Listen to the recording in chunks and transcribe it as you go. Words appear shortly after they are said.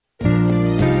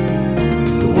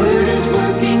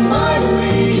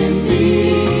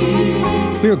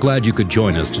We are glad you could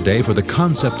join us today for the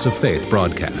Concepts of Faith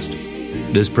broadcast.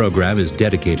 This program is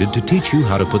dedicated to teach you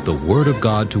how to put the Word of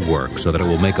God to work so that it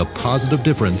will make a positive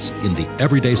difference in the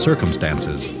everyday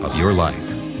circumstances of your life.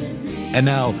 And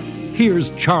now,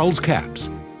 here's Charles Capps.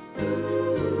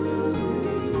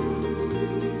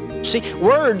 See,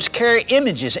 words carry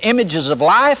images. Images of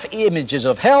life, images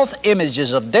of health,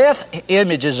 images of death,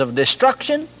 images of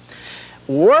destruction.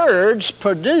 Words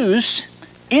produce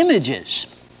images.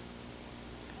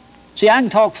 See, I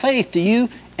can talk faith to you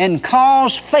and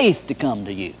cause faith to come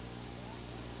to you.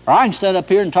 Or I can stand up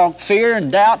here and talk fear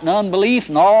and doubt and unbelief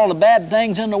and all the bad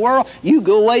things in the world. You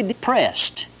go away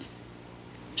depressed.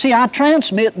 See, I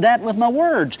transmit that with my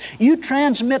words. You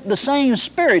transmit the same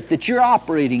spirit that you're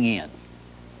operating in.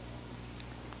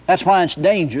 That's why it's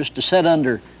dangerous to sit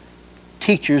under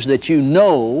teachers that you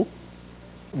know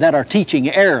that are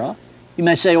teaching error. You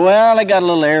may say, well, they got a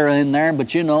little error in there,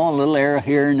 but you know, a little error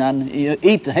here, and you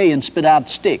eat the hay and spit out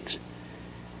the sticks.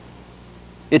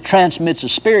 It transmits a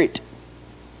spirit.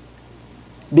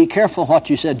 Be careful what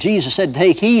you said. Jesus said,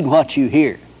 take heed what you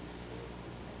hear.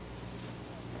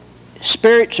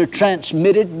 Spirits are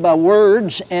transmitted by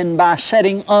words and by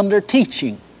setting under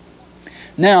teaching.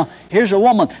 Now, here's a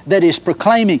woman that is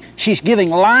proclaiming, she's giving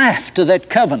life to that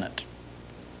covenant.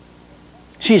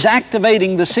 She's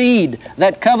activating the seed.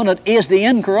 That covenant is the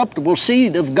incorruptible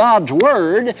seed of God's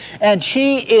Word, and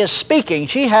she is speaking.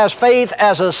 She has faith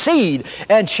as a seed,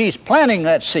 and she's planting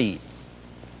that seed.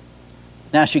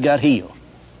 Now she got healed.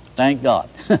 Thank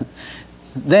God.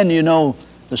 Then you know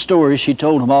the story. She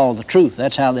told them all the truth.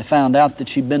 That's how they found out that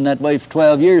she'd been that way for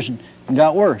 12 years and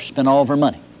got worse, spent all of her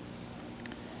money.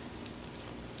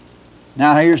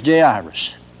 Now here's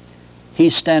Jairus.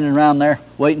 He's standing around there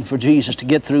waiting for Jesus to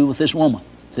get through with this woman.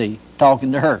 See,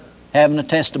 talking to her, having a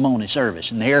testimony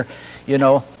service. And here, you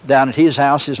know, down at his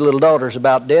house, his little daughter's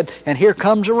about dead. And here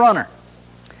comes a runner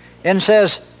and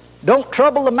says, don't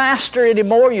trouble the master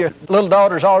anymore. Your little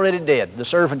daughter's already dead. The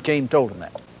servant came and told him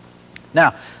that.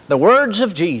 Now, the words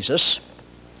of Jesus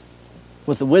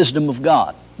with the wisdom of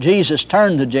God. Jesus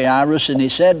turned to Jairus and he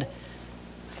said,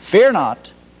 fear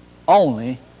not,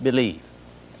 only believe.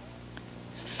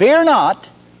 Fear not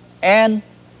and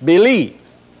believe.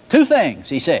 Two things,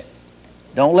 he said.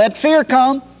 Don't let fear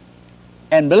come,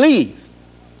 and believe.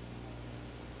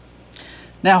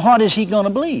 Now, what is he going to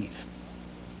believe?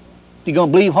 Is he going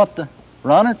to believe what the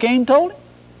runner came and told him?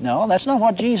 No, that's not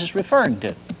what Jesus is referring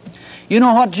to. You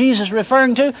know what Jesus is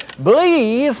referring to?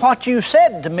 Believe what you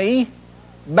said to me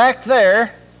back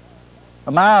there,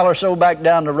 a mile or so back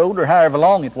down the road, or however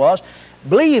long it was.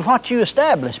 Believe what you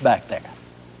established back there.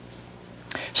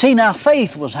 See, now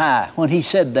faith was high when he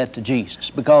said that to Jesus,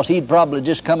 because he'd probably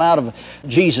just come out of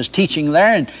Jesus' teaching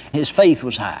there, and his faith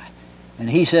was high. And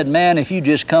he said, man, if you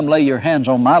just come lay your hands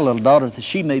on my little daughter that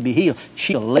she may be healed,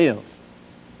 she'll live.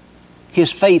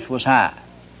 His faith was high.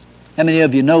 How many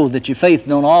of you know that your faith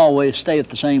don't always stay at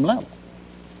the same level?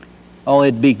 Oh,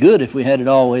 it'd be good if we had it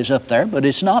always up there, but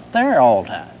it's not there all the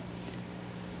time.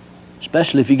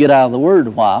 Especially if you get out of the Word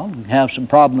a while and have some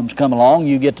problems come along,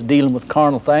 you get to dealing with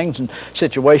carnal things and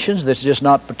situations that's just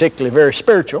not particularly very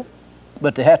spiritual,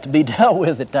 but they have to be dealt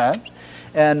with at times.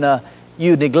 And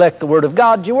you neglect the Word of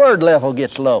God, your word level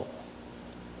gets low.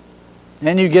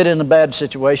 And you get in a bad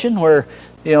situation where,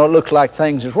 you know, it looks like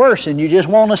things is worse, and you just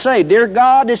want to say, dear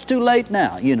God, it's too late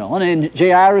now, you know. And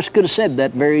Jairus could have said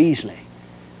that very easily.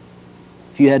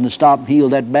 If you hadn't stopped and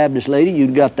healed that Baptist lady,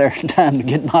 you'd got there in time to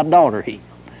get my daughter healed.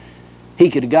 He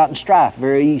could have gotten strife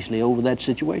very easily over that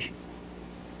situation.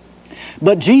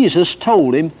 But Jesus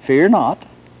told him, fear not,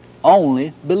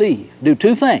 only believe. Do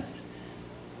two things.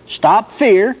 Stop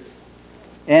fear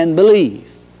and believe.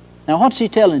 Now what's he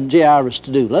telling Jairus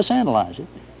to do? Let's analyze it.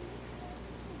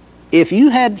 If you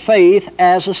had faith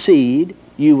as a seed,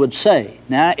 you would say.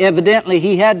 Now evidently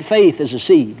he had faith as a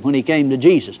seed when he came to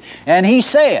Jesus. And he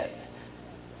said,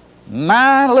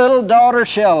 my little daughter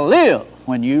shall live.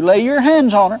 When you lay your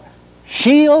hands on her,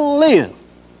 she'll live.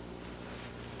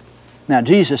 Now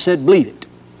Jesus said, believe it.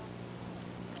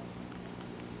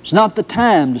 It's not the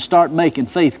time to start making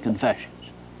faith confessions.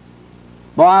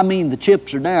 Boy, I mean, the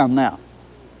chips are down now.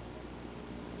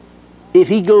 If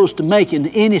he goes to making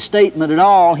any statement at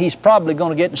all, he's probably going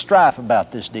to get in strife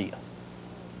about this deal.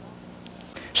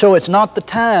 So it's not the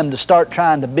time to start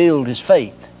trying to build his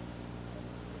faith.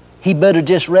 He better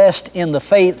just rest in the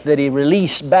faith that he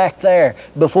released back there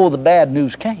before the bad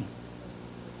news came.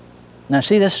 Now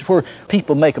see, this is where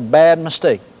people make a bad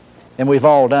mistake. And we've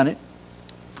all done it,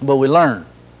 but we learn.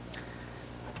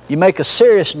 You make a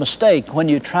serious mistake when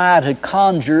you try to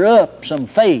conjure up some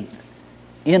faith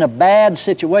in a bad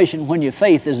situation when your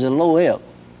faith is at a low ebb.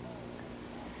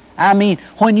 I mean,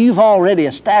 when you've already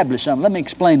established something, let me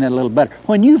explain that a little better.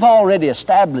 When you've already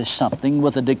established something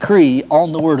with a decree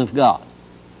on the Word of God.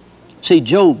 See,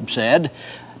 Job said,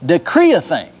 decree a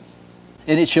thing,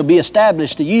 and it shall be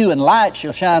established to you, and light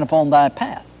shall shine upon thy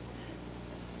path.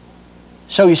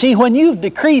 So you see, when you've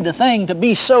decreed a thing to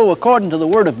be so according to the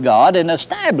Word of God and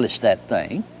established that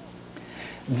thing,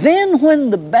 then when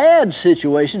the bad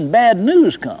situation, bad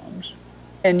news comes,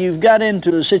 and you've got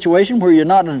into a situation where you're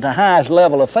not at the highest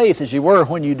level of faith as you were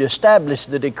when you'd established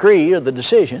the decree or the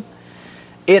decision,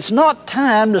 it's not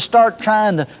time to start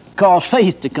trying to cause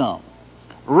faith to come.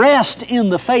 Rest in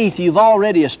the faith you've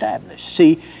already established.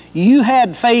 See, you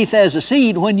had faith as a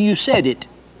seed when you said it.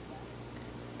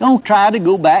 Don't try to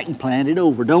go back and plant it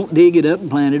over. Don't dig it up and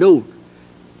plant it over.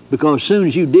 Because as soon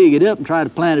as you dig it up and try to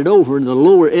plant it over in the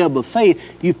lower ebb of faith,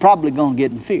 you're probably going to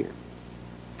get in fear.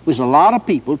 There's a lot of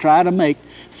people try to make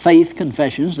faith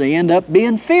confessions. They end up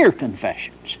being fear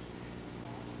confessions.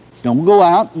 Don't go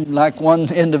out and, like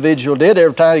one individual did,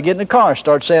 every time you get in the car,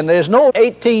 start saying, there's no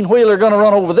 18-wheeler going to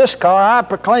run over this car. I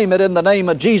proclaim it in the name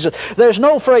of Jesus. There's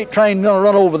no freight train going to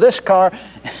run over this car.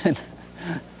 And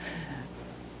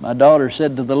my daughter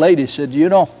said to the lady, said,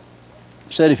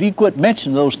 if you quit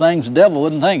mentioning those things, the devil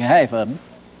wouldn't think half of them.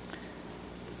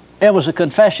 It was a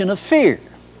confession of fear.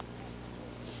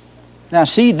 Now,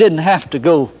 see, didn't have to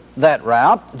go that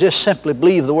route. Just simply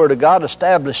believe the Word of God,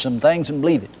 establish some things and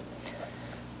believe it.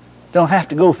 Don't have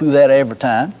to go through that every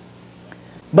time.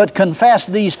 But confess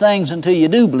these things until you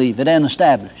do believe it and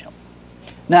establish them.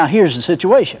 Now, here's the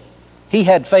situation. He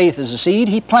had faith as a seed.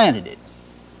 He planted it.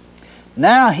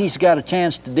 Now he's got a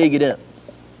chance to dig it up.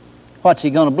 What's he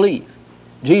going to believe?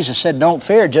 Jesus said, don't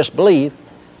fear, just believe.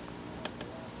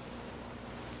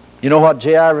 You know what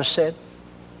Jairus said?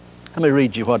 Let me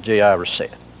read you what Jairus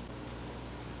said.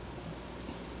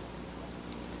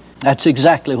 That's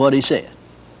exactly what he said.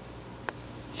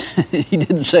 He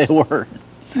didn't say a word.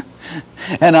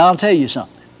 And I'll tell you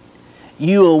something.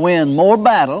 You will win more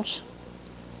battles.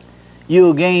 You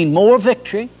will gain more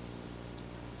victory,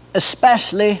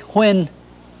 especially when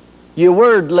your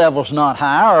word level's not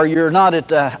high or you're not at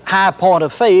the high point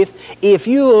of faith, if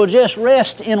you will just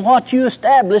rest in what you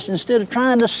established instead of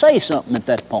trying to say something at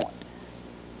that point.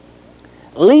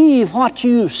 Leave what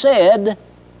you said,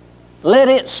 let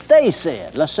it stay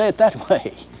said. Let's say it that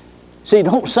way. See,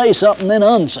 don't say something then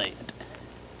unsay it.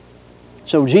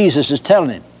 So Jesus is telling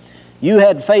him, you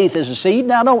had faith as a seed,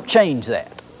 now don't change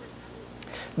that.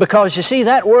 Because you see,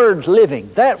 that word's living.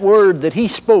 That word that he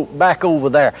spoke back over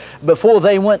there before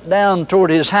they went down toward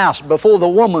his house, before the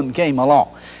woman came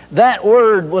along, that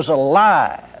word was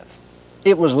alive.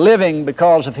 It was living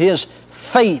because of his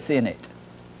faith in it.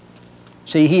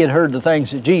 See, he had heard the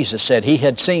things that Jesus said. He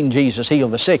had seen Jesus heal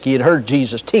the sick. He had heard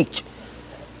Jesus teach.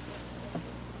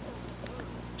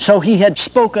 So he had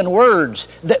spoken words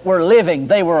that were living.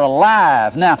 They were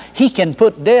alive. Now, he can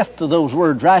put death to those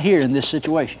words right here in this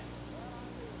situation.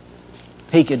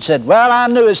 He could have said, well, I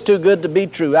knew it's too good to be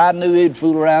true. I knew he'd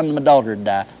fool around and my daughter would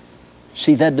die.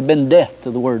 See, that'd have been death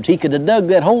to the words. He could have dug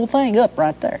that whole thing up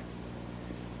right there.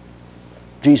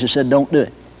 Jesus said, don't do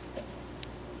it.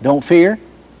 Don't fear.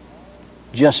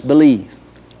 Just believe.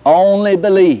 Only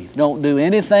believe. Don't do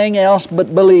anything else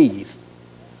but believe.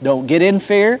 Don't get in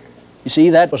fear. You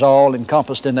see, that was all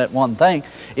encompassed in that one thing.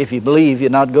 If you believe, you're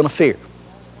not going to fear.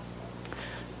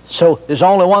 So there's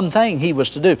only one thing he was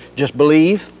to do. Just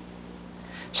believe.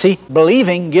 See,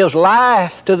 believing gives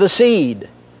life to the seed.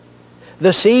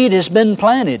 The seed has been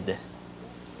planted.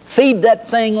 Feed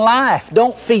that thing life.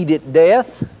 Don't feed it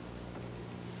death.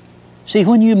 See,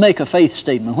 when you make a faith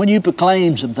statement, when you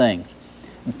proclaim some things,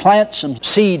 and plant some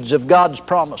seeds of God's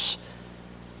promise,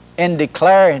 and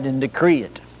declare it and decree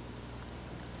it,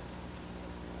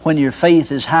 when your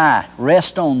faith is high,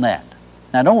 rest on that.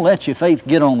 Now, don't let your faith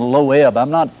get on the low ebb.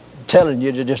 I'm not telling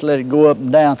you to just let it go up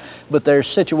and down, but there's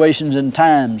situations and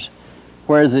times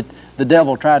where the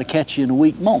devil try to catch you in a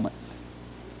weak moment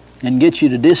and get you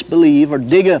to disbelieve or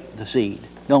dig up the seed.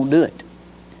 Don't do it.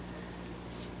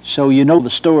 So you know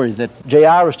the story that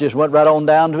Jairus just went right on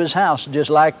down to his house just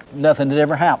like nothing had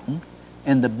ever happened,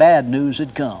 and the bad news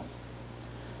had come.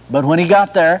 But when he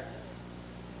got there,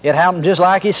 it happened just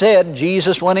like he said.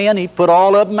 Jesus went in, he put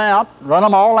all of them out, run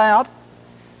them all out,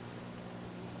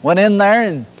 went in there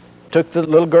and took the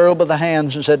little girl by the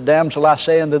hands and said, "Damsel, I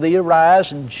say unto thee,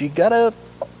 arise." And she got up.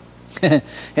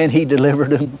 And he delivered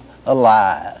them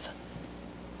alive.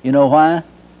 You know why?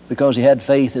 Because he had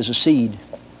faith as a seed.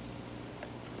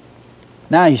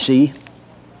 Now you see,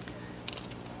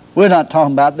 we're not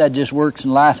talking about that just works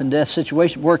in life and death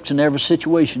situation. It works in every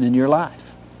situation in your life.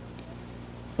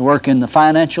 It works in the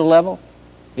financial level.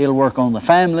 It'll work on the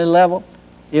family level.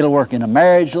 It'll work in a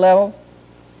marriage level.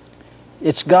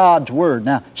 It's God's Word.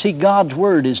 Now, see, God's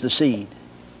Word is the seed.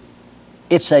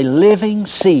 It's a living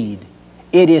seed.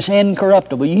 It is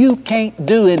incorruptible. You can't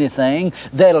do anything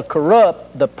that'll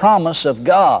corrupt the promise of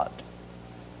God.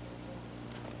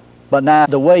 But now,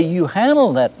 the way you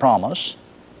handle that promise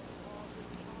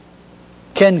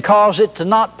can cause it to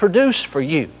not produce for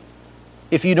you.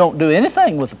 If you don't do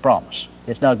anything with the promise,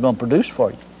 it's not going to produce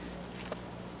for you.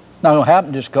 It's not going to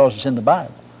happen just because it's in the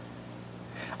Bible.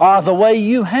 Or the way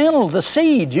you handle the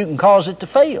seed, you can cause it to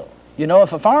fail. You know,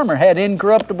 if a farmer had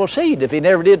incorruptible seed, if he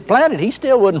never did plant it, he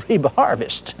still wouldn't reap a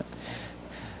harvest.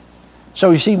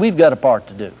 So you see, we've got a part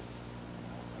to do.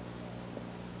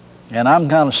 And I'm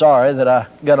kind of sorry that I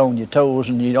got on your toes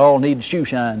and you all need shoe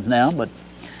shines now, but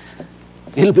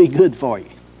it'll be good for you.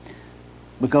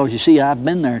 Because you see, I've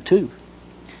been there too.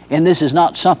 And this is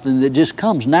not something that just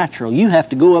comes natural. You have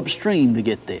to go upstream to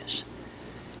get this.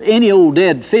 Any old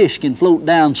dead fish can float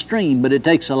downstream, but it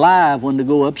takes a live one to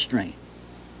go upstream.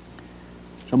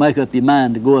 So make up your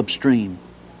mind to go upstream.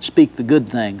 Speak the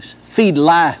good things. Feed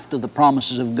life to the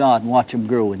promises of God and watch them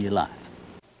grow in your life.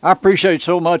 I appreciate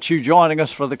so much you joining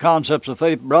us for the Concepts of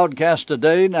Faith broadcast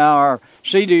today. Now our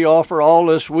CD offer all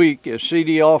this week is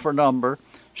CD offer number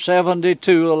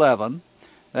 7211.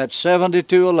 That's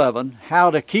 7211,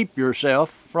 How to Keep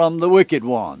Yourself from the Wicked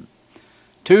One.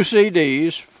 2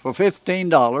 CDs for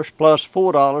 $15 plus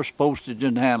 $4 postage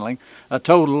and handling, a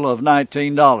total of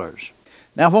 $19.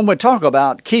 Now, when we talk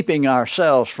about keeping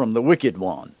ourselves from the wicked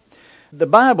one, the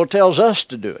Bible tells us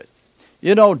to do it.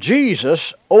 You know,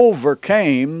 Jesus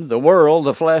overcame the world,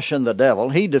 the flesh, and the devil.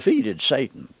 He defeated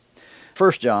Satan.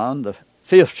 1 John, the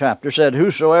 5th chapter, said,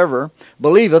 Whosoever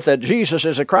believeth that Jesus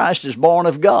is a Christ is born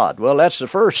of God. Well, that's the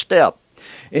first step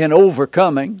in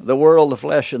overcoming the world, the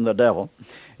flesh, and the devil,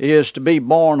 is to be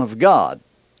born of God.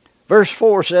 Verse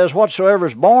 4 says, Whatsoever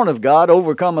is born of God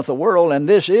overcometh the world, and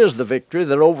this is the victory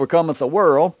that overcometh the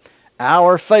world,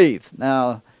 our faith.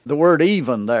 Now, the word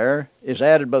even there is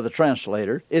added by the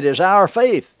translator. It is our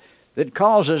faith that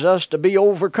causes us to be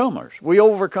overcomers. We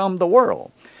overcome the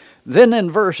world. Then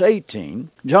in verse 18,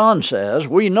 John says,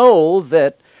 We know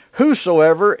that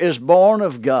whosoever is born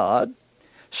of God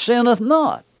sinneth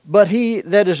not, but he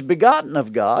that is begotten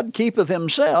of God keepeth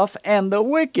himself, and the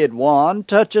wicked one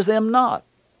toucheth him not.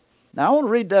 Now I want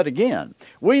to read that again.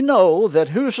 We know that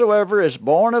whosoever is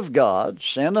born of God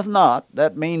sinneth not.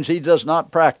 That means he does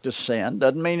not practice sin.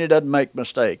 Doesn't mean he doesn't make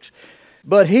mistakes.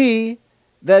 But he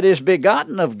that is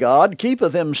begotten of God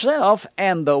keepeth himself,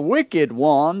 and the wicked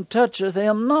one toucheth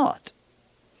him not.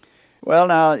 Well,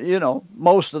 now, you know,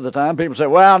 most of the time people say,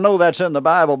 well, I know that's in the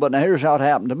Bible, but now here's how it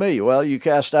happened to me. Well, you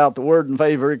cast out the word and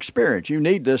favor experience. You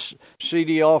need this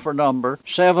CD offer number,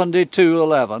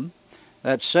 7211.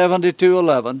 That's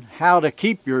 7211, How to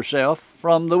Keep Yourself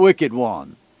from the Wicked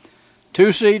One. 2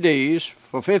 CDs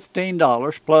for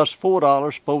 $15 plus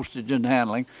 $4 postage and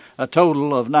handling, a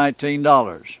total of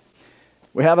 $19.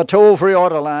 We have a toll-free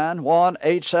order line,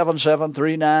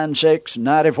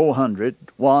 1-877-396-9400,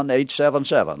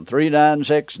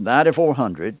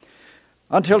 1-877-396-9400.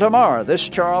 Until tomorrow, this is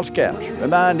Charles Capps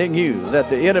reminding you that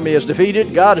the enemy is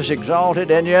defeated, God is exalted,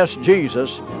 and yes,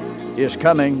 Jesus is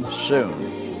coming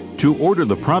soon. To order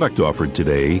the product offered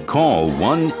today, call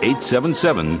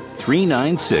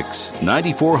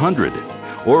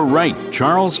 1-877-396-9400 or write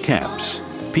Charles Capps,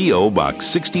 P.O. Box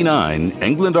 69,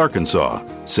 England, Arkansas,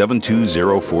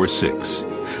 72046.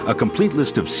 A complete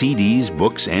list of CDs,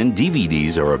 books, and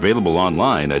DVDs are available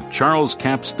online at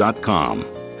charlescapps.com.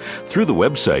 Through the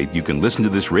website, you can listen to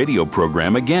this radio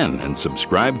program again and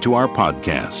subscribe to our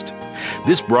podcast.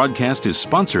 This broadcast is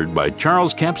sponsored by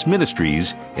Charles Capps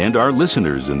Ministries and our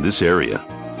listeners in this area.